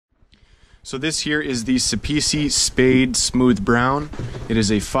So this here is the Sepici Spade Smooth Brown. It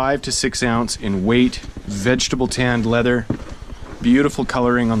is a 5 to 6 ounce in weight, vegetable tanned leather, beautiful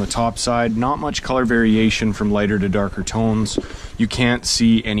coloring on the top side, not much color variation from lighter to darker tones. You can't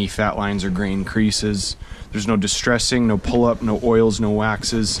see any fat lines or grain creases. There's no distressing, no pull-up, no oils, no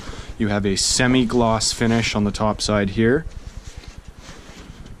waxes. You have a semi-gloss finish on the top side here.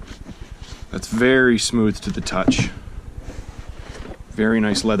 That's very smooth to the touch. Very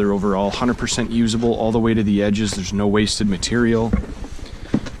nice leather overall, 100% usable all the way to the edges. There's no wasted material.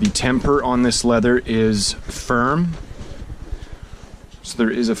 The temper on this leather is firm, so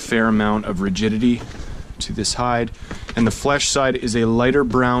there is a fair amount of rigidity to this hide. And the flesh side is a lighter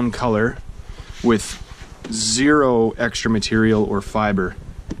brown color with zero extra material or fiber.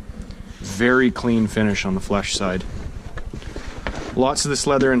 Very clean finish on the flesh side. Lots of this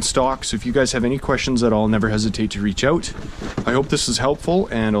leather in stock, so if you guys have any questions at all, never hesitate to reach out. I hope this was helpful,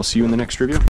 and I'll see you in the next review.